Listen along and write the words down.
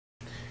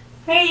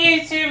Hey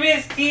YouTube,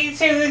 it's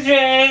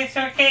DJMike626,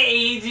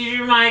 aka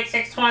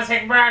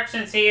DJMike626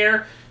 Productions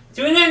here,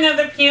 doing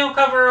another piano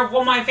cover of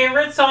one of my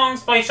favorite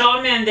songs by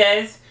Shawn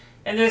Mendes.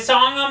 And the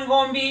song I'm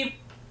going to be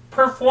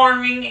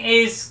performing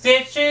is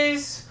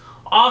Stitches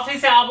off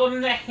his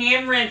album The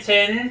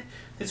Handwritten.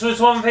 This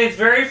was one of his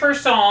very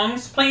first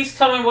songs. Please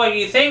tell me what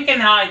you think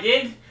and how I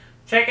did.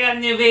 Check out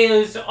new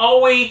videos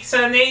all week,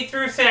 Sunday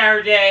through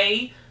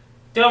Saturday.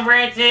 Don't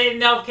forget to hit the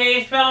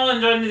notification bell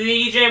and join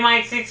the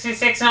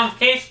DJMike626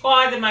 notification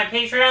squad and my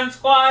Patreon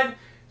squad.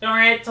 Don't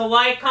forget to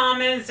like,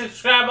 comment, and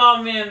subscribe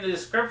all me in the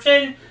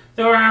description.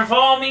 Don't forget to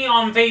follow me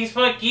on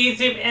Facebook,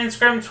 YouTube,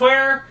 Instagram,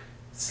 Twitter,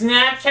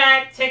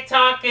 Snapchat,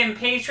 TikTok, and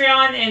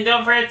Patreon. And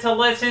don't forget to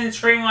listen and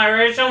stream my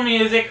original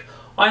music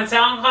on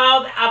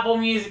SoundCloud, Apple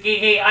Music,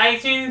 aka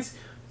iTunes,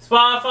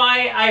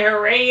 Spotify,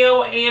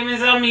 iHeartRadio,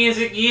 Amazon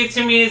Music,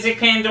 YouTube Music,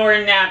 Pandora,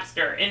 and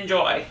Napster.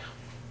 Enjoy.